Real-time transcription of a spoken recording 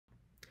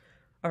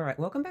Alright,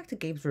 welcome back to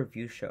Gabe's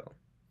review show.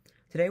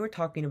 Today we're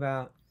talking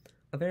about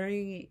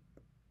a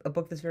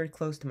book that's very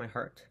close to my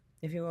heart,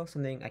 if you will,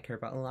 something I care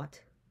about a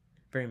lot.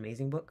 Very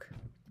amazing book.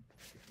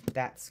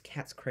 That's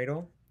Cat's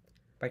Cradle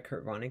by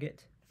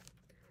Vonnegut.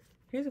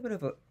 Here's a bit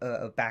of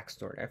a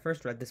backstory. I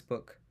first read this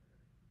book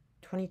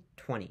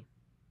 2020,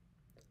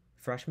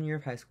 freshman year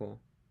of high school,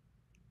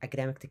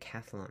 academic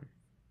decathlon.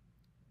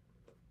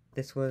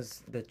 This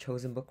was the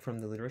chosen book from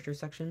the literature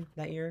section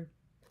that year.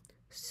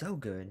 So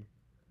good.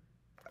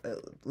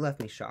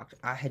 Left me shocked.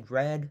 I had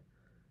read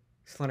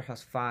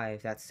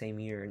Slaughterhouse-Five that same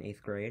year in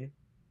 8th grade.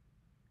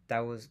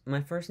 That was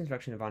my first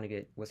introduction to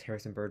Vonnegut was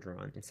Harrison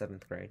Bergeron in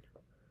 7th grade.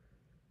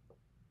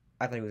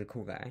 I thought he was a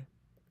cool guy.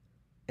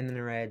 And then I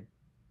read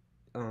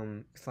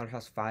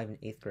Slaughterhouse-Five in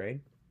 8th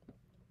grade.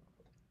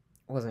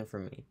 It wasn't for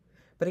me.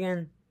 But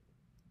again,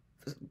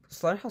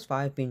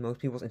 Slaughterhouse-Five being most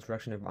people's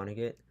introduction to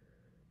Vonnegut,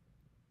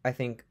 I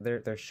think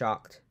they're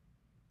shocked.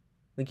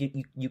 Like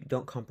you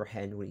don't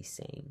comprehend what he's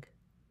saying.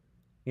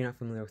 You're not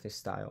familiar with his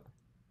style.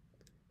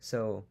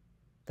 So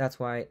that's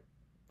why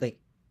like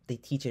they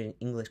teach it in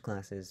English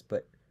classes,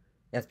 but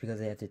that's because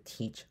they have to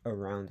teach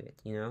around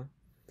it, you know?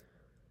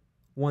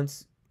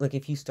 Once like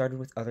if you started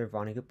with other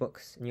Vonnegut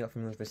books and you got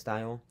familiar with the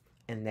style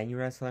and then you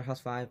read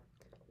Slaughterhouse-Five,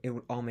 it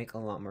would all make a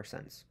lot more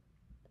sense.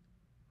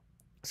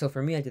 So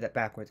for me I did that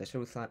backwards. I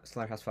started with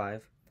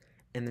Slaughterhouse-Five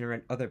and then I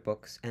read other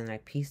books and then I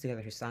pieced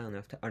together his style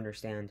enough to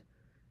understand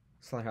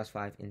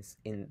Slaughterhouse-Five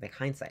in like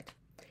hindsight.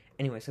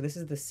 Anyway, so this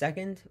is the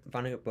second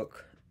Vonnegut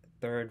book,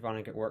 third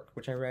Vonnegut work,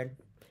 which I read,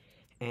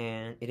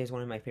 and it is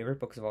one of my favorite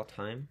books of all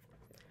time.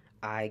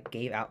 I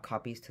gave out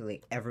copies to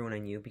like everyone I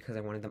knew because I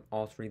wanted them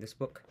all to read this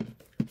book.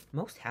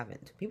 Most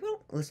haven't. People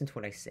don't listen to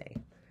what I say,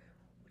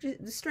 which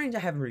is strange. I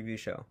have a review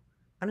show.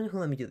 I don't know who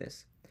let me do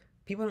this.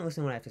 People don't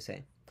listen to what I have to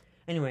say.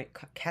 Anyway,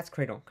 Cat's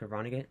Cradle,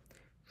 Vonnegut,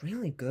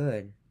 really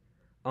good.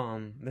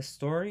 The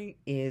story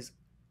is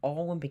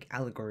all one big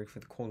allegory for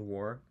the Cold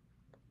War,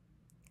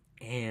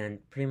 and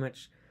pretty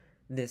much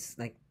this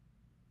like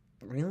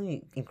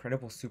really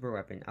incredible super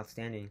weapon,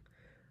 outstanding,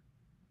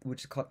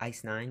 which is called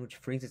Ice-9, which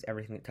freezes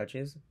everything it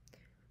touches.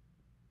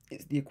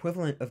 It's the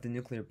equivalent of the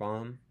nuclear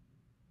bomb.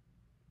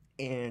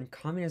 And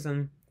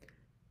communism,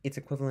 its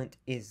equivalent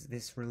is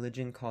this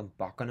religion called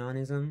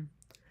Bakunanism.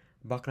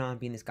 Bakunan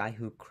being this guy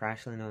who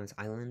crash landed on this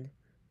island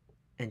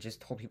and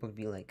just told people to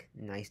be like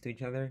nice to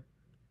each other.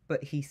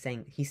 But he's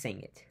saying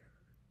it.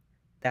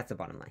 That's the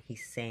bottom line.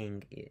 He's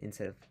saying it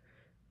instead of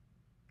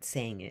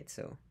saying it,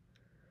 so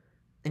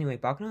anyway,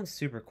 Bakunan's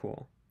super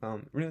cool.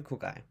 Really cool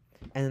guy.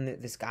 And then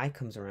this guy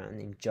comes around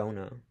named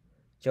Jonah.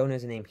 Jonah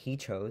is a name he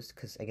chose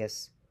because I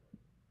guess,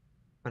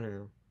 I don't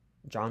know,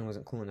 John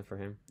wasn't cool enough for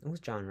him. It was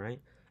John, right?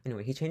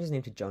 Anyway, he changed his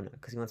name to Jonah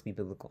because he wants to be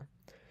biblical.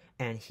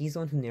 And he's the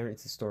one who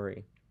narrates the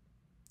story.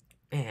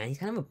 And he's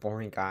kind of a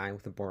boring guy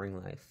with a boring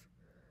life.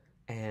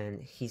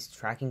 And he's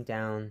tracking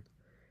down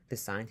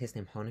this scientist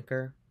named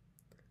Honecker.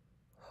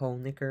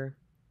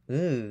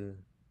 Ooh,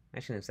 I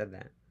shouldn't have said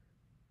that.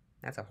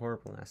 That's a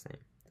horrible last name.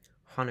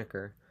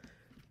 Honecker.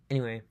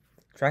 Anyway,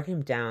 tracking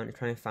him down and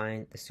trying to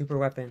find the super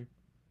weapon,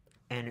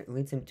 and it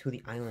leads him to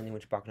the island in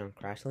which Bakunan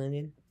crash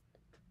landed.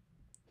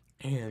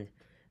 And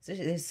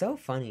it's so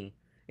funny.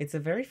 It's a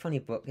very funny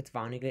book. It's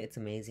Vonnegut. It's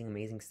amazing,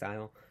 amazing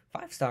style.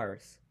 5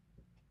 stars.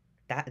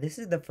 This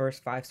is the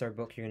first 5-star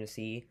book you're gonna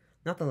see.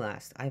 Not the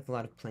last. I have a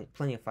lot of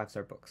plenty of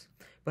 5-star books.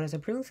 But as I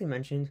previously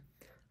mentioned,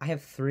 I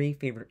have 3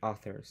 favorite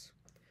authors: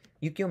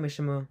 Yukio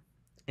Mishima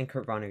and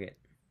Vonnegut.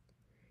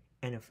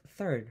 And a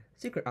third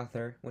secret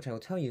author, which I will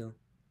tell you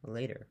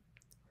later.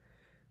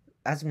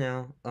 As of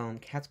now,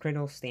 Cat's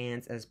Cradle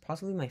stands as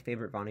possibly my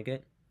favorite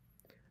Vonnegut.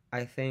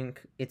 I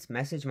think its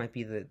message might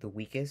be the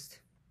weakest.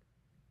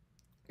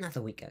 Not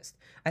the weakest.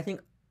 I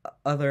think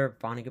other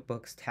Vonnegut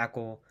books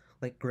tackle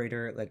like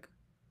greater like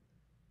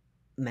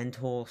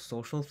mental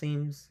social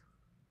themes,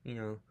 you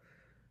know,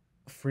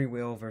 free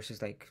will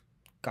versus like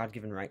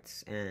God-given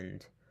rights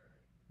and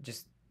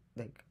just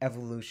like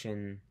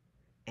evolution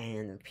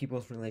and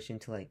people's relation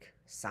to like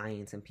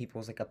science and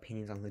people's like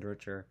opinions on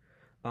literature.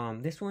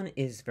 This one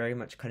is very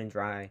much cut and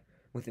dry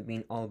with it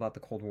being all about the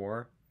Cold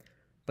War,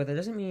 but that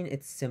doesn't mean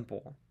it's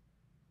simple,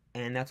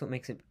 and that's what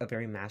makes it a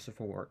very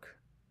masterful work,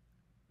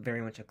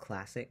 very much a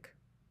classic.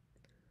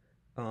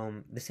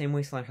 The same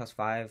way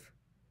Slaughterhouse-Five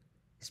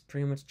is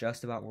pretty much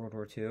just about World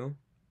War II,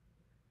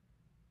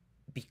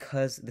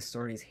 because the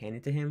story is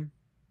handed to him,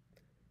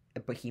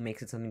 but he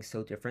makes it something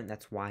so different.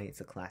 That's why it's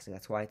a classic.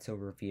 That's why it's so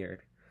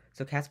revered.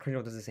 So Cat's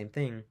Cradle does the same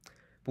thing,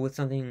 but with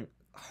something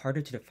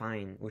harder to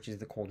define, which is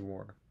the Cold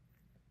War.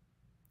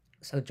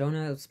 So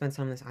Jonah spends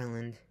time on this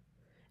island,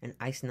 and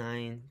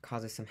Ice-9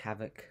 causes some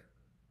havoc,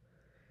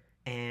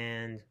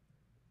 and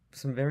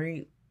some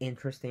very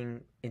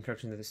interesting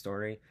introduction to the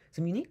story.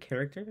 Some unique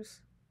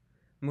characters.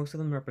 Most of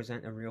them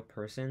represent a real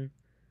person.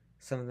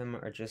 Some of them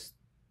are just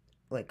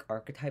like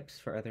archetypes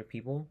for other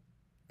people.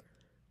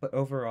 But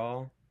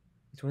overall,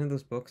 it's one of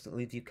those books that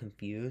leaves you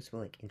confused but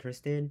like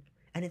interested.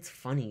 And it's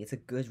funny. It's a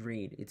good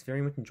read. It's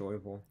very much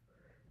enjoyable.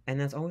 And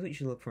that's always what you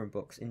should look for in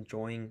books.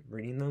 Enjoying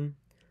reading them,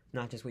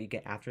 not just what you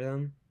get after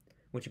them.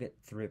 once you get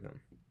through them.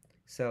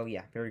 So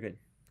yeah, very good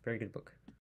book.